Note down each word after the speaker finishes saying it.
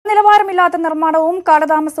ഗുണനിലവാരമില്ലാത്ത നിർമ്മാണവും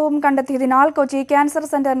കാലതാമസവും കണ്ടെത്തിയതിനാൽ കൊച്ചി ക്യാൻസർ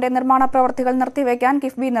സെന്ററിന്റെ നിർമ്മാണ പ്രവർത്തികൾ നിർത്തിവെക്കാൻ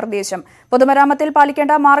കിഫ്ബി നിർദ്ദേശം. പൊതുമരാമത്തിൽ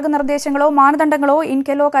പാലിക്കേണ്ട മാർഗനിർദ്ദേശങ്ങളോ മാനദണ്ഡങ്ങളോ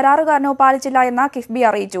ഇൻകെലോ കരാറുകാരനോ പാലിച്ചില്ല എന്ന് കിഫ്ബി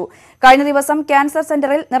അറിയിച്ചു. കഴിഞ്ഞ ദിവസം ക്യാൻസർ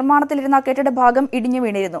സെന്ററിൽ നിർമ്മാണത്തിലിരുന്ന കെട്ടിട ഭാഗം ഇടിഞ്ഞു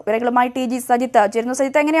വീണിരുന്നു. വിവരങ്ങളുമായി ടി ജി സജിത്ത് ചേരുന്നു.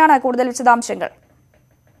 സജിത്ത്, എങ്ങനെയാണ് കൂടുതൽ വിശദാംശങ്ങൾ?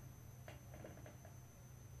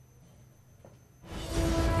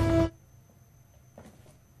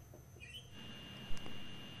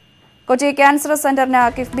 കൊച്ചി ക്യാൻസർ സെന്ററിന്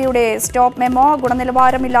കിഫ്ബിയുടെ സ്റ്റോപ്പ് മെമ്മോ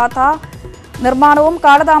ഗുണനിലവാരമില്ലാത്ത നിർമ്മാണവും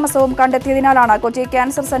കാലതാമസവും കണ്ടെത്തിയതിനാലാണ് കൊച്ചി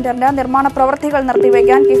ക്യാൻസർ സെന്ററിന് നിർമ്മാണ പ്രവൃത്തികൾ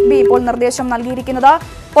നിർത്തിവെക്കാൻ കിഫ്ബി ഇപ്പോൾ നിർദ്ദേശം നൽകിയിരിക്കുന്നത്.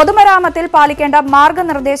 പൊതുമരാമത്തിൽ പാലിക്കേണ്ട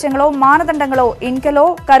മാർഗനിർദ്ദേശങ്ങളോ മാനദണ്ഡങ്ങളോ ഇൻകെലോ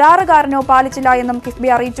കരാറുകാരനോ പാലിച്ചില്ല എന്നും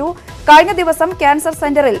കിഫ്ബി അറിയിച്ചു. കഴിഞ്ഞ ദിവസം ക്യാൻസർ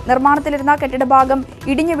സെന്ററിൽ നിർമ്മാണത്തിലിരുന്ന കെട്ടിടഭാഗം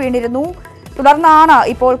ഇടിഞ്ഞു വീണിരുന്നു. തുടർന്നാണ്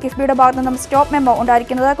ഇപ്പോൾ കിഫ്ബിയുടെ ഭാഗത്തു നിന്നും സ്റ്റോപ്പ് മെമ്മോ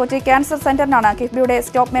ഉണ്ടായിരിക്കുന്നത്. കൊച്ചി ക്യാൻസർ സെന്ററിനാണ് കിഫ്ബിയുടെ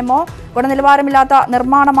സ്റ്റോപ്പ് മെമ്മോ. ഗുണനിലവാരമില്ലാത്ത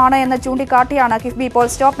നിർമ്മാണമാണ് എന്ന് ചൂണ്ടിക്കാട്ടിയാണ് കിഫ്ബി ഇപ്പോൾ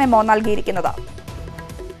സ്റ്റോപ്പ് മെമ്മോ നൽകിയിരിക്കുന്നത്.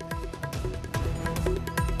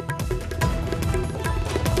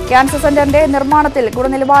 ക്യാൻസർ സെന്ററിന്റെ നിർമ്മാണത്തിൽ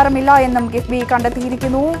ഗുണനിലവാരമില്ല എന്നും കിഫ്ബി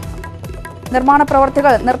കണ്ടെത്തിയിരിക്കുന്നു. നിർമ്മാണ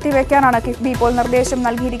പ്രവർത്തികൾ നിർത്തിവെക്കാനാണ് കിഫ്ബി ഇപ്പോൾ നിർദ്ദേശം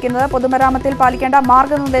നൽകിയിരിക്കുന്നത്. പൊതുമരാമത്തിൽ പാലിക്കേണ്ട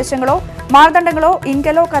മാർഗനിർദ്ദേശങ്ങളോ മാനദണ്ഡങ്ങളോ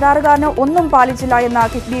ഇൻകെലോ കരാറുകാരനോ ഒന്നും പാലിച്ചില്ല എന്ന്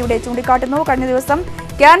കിഫ്ബിയുടെ ചൂണ്ടിക്കാട്ടുന്നു. കഴിഞ്ഞ ദിവസം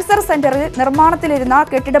ക്യാൻസർ സെന്ററിൽ നിർമ്മാണത്തിലിരുന്ന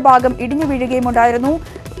കെട്ടിട ഭാഗം ഇടിഞ്ഞു വീഴുകയുമുണ്ടായിരുന്നു.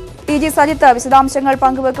 ടി ജി സജിത്ത് വിശദാംശങ്ങൾ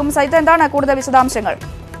പങ്കുവെക്കും. സജിത്ത്, എന്താണ് കൂടുതൽ വിശദാംശങ്ങൾ?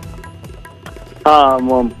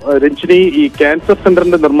 രഞ്ജിനി, ഈ ക്യാൻസർ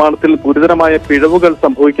സെന്ററിന്റെ നിർമ്മാണത്തിൽ ഗുരുതരമായ പിഴവുകൾ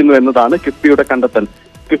സംഭവിക്കുന്നു എന്നതാണ് കിഫ്ബിയുടെ കണ്ടെത്തൽ.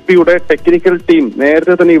 കിഫ്ബിയുടെ ടെക്നിക്കൽ ടീം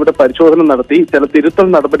നേരത്തെ തന്നെ ഇവിടെ പരിശോധന നടത്തി ചില തിരുത്തൽ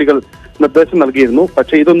നടപടികൾ നിർദ്ദേശം നൽകിയിരുന്നു.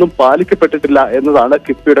 പക്ഷേ ഇതൊന്നും പാലിക്കപ്പെട്ടിട്ടില്ല എന്നതാണ്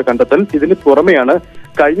കിഫ്ബിയുടെ കണ്ടെത്തൽ. ഇതിന് പുറമെയാണ്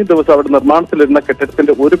കഴിഞ്ഞ ദിവസം അവിടെ നിർമ്മാണത്തിലിരുന്ന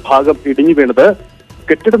കെട്ടിടത്തിന്റെ ഒരു ഭാഗം ഇടിഞ്ഞു വീണത്.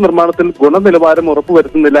 കെട്ടിട നിർമ്മാണത്തിൽ ഗുണനിലവാരം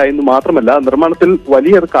ഉറപ്പുവരുത്തുന്നില്ല എന്ന് മാത്രമല്ല, നിർമ്മാണത്തിൽ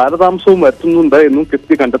വലിയ കാലതാമസവും വരുത്തുന്നുണ്ട് എന്നും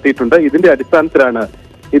കിഫ്ബി കണ്ടെത്തിയിട്ടുണ്ട്. ഇതിന്റെ അടിസ്ഥാനത്തിലാണ്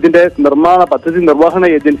ഇതിന്റെ നിർമ്മാണ പദ്ധതി നിർവഹണ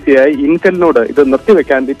ഏജൻസിയായ ഇൻകെലിനോട് ഇത്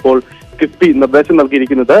നിർത്തിവെക്കാൻ ഇപ്പോൾ കിഫ്ബി നിർദ്ദേശം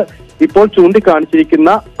നൽകിയിരിക്കുന്നത്. ഇപ്പോൾ ചൂണ്ടിക്കാണിച്ചിരിക്കുന്ന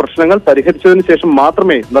പ്രശ്നങ്ങൾ പരിഹരിച്ചതിന് ശേഷം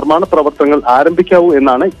മാത്രമേ നിർമ്മാണ പ്രവർത്തനങ്ങൾ ആരംഭിക്കാവൂ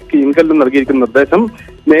എന്നാണ് ഇൻകെലിന് നൽകിയിരിക്കുന്ന നിർദ്ദേശം.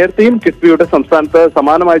 നേരത്തെയും കിഫ്ബിയുടെ സംസ്ഥാനത്ത്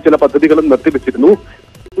സമാനമായ ചില പദ്ധതികളും നിർത്തിവെച്ചിരുന്നു.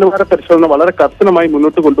 ഗുണനിലവാര പരിശോധന വളരെ കർശനമായി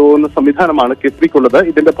മുന്നോട്ട് കൊണ്ടുപോകുന്ന സംവിധാനമാണ് കിഫ്ബിക്കുള്ളത്.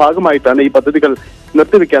 ഇതിന്റെ ഭാഗമായിട്ടാണ് ഈ പദ്ധതികൾ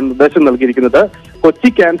നിർത്തിവെക്കാൻ നിർദ്ദേശം നൽകിയിരിക്കുന്നത്. കൊച്ചി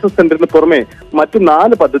ക്യാൻസർ സെന്ററിന് പുറമെ മറ്റു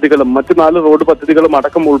 4 പദ്ധതികളും മറ്റു 4 റോഡ് പദ്ധതികളും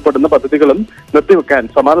അടക്കം ഉൾപ്പെടുന്ന പദ്ധതികളും നിർത്തിവെക്കാൻ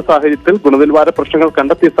സമാന സാഹചര്യത്തിൽ ഗുണനിലവാര പ്രശ്നങ്ങൾ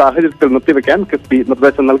കണ്ടെത്തിയ സാഹചര്യത്തിൽ നിർത്തിവെക്കാൻ കിഫ്ബി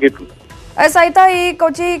നിർദ്ദേശം നൽകിയിട്ടുണ്ട്. സൈത്ത, ഈ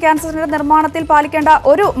കൊച്ചി ക്യാൻസർ സെന്റർ നിർമ്മാണത്തിൽ പാലിക്കേണ്ട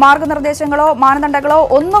ഒരു മാർഗനിർദ്ദേശങ്ങളോ മാനദണ്ഡങ്ങളോ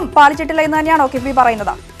ഒന്നും പാലിച്ചിട്ടില്ല എന്ന് തന്നെയാണോ കിഫ്ബി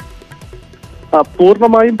പറയുന്നത്?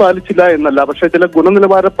 പൂർണ്ണമായും പാലിച്ചില്ല എന്നല്ല, പക്ഷെ ചില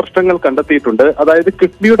ഗുണനിലവാര പ്രശ്നങ്ങൾ കണ്ടെത്തിയിട്ടുണ്ട്. അതായത്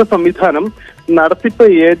കിഫ്ബിയുടെ സംവിധാനം നടത്തിപ്പ്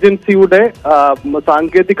ഏജൻസിയുടെ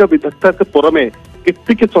സാങ്കേതിക വിദഗ്ധർക്ക് പുറമെ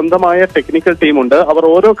കിഫ്ബിക്ക് സ്വന്തമായ ടെക്നിക്കൽ ടീമുണ്ട്. അവർ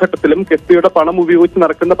ഓരോ ഘട്ടത്തിലും കിഫ്ബിയുടെ പണം ഉപയോഗിച്ച്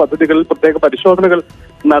നടക്കുന്ന പദ്ധതികളിൽ പ്രത്യേക പരിശോധനകൾ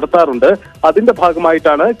നടത്താറുണ്ട്. അതിന്റെ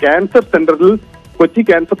ഭാഗമായിട്ടാണ് കൊച്ചി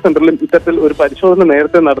ക്യാൻസർ സെന്ററിലും ഇത്തരത്തിൽ ഒരു പരിശോധന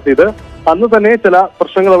നേരത്തെ നടത്തിയത്. അന്ന് തന്നെ ചില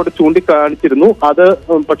പ്രശ്നങ്ങൾ അവിടെ ചൂണ്ടിക്കാണിച്ചിരുന്നു. അത്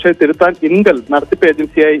പക്ഷേ തിരുത്താൻ നടത്തിപ്പ്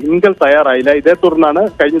ഏജൻസിയായ ഇൻകെൽ തയ്യാറായില്ല. ഇതേ തുടർന്നാണ്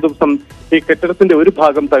കഴിഞ്ഞ ദിവസം ഈ കെട്ടിടത്തിന്റെ ഒരു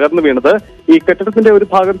ഭാഗം തകർന്നു വീണത്. ഈ കെട്ടിടത്തിന്റെ ഒരു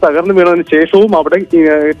ഭാഗം തകർന്നു വീണതിന് ശേഷവും അവിടെ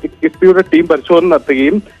കിഫ്ബിയുടെ ടീം പരിശോധന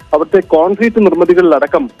നടത്തുകയും അവിടുത്തെ കോൺക്രീറ്റ്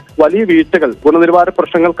നിർമ്മിതികളിലടക്കം വലിയ വീഴ്ചകൾ ഗുണനിലവാര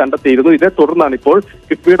പ്രശ്നങ്ങൾ കണ്ടെത്തിയിരുന്നു. ഇതേ തുടർന്നാണ് ഇപ്പോൾ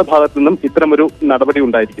കിഫ്ബിയുടെ ഭാഗത്തു നിന്നും ഇത്തരമൊരു നടപടി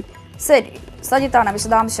ഉണ്ടായിരിക്കുന്നത്. ശരി, സജിത്താണ്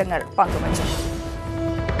വിശദാംശങ്ങൾ പങ്കുവച്ചത്.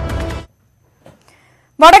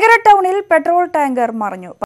 വടകര ടൗണിൽ പെട്രോൾ ടാങ്കർ മറിഞ്ഞു.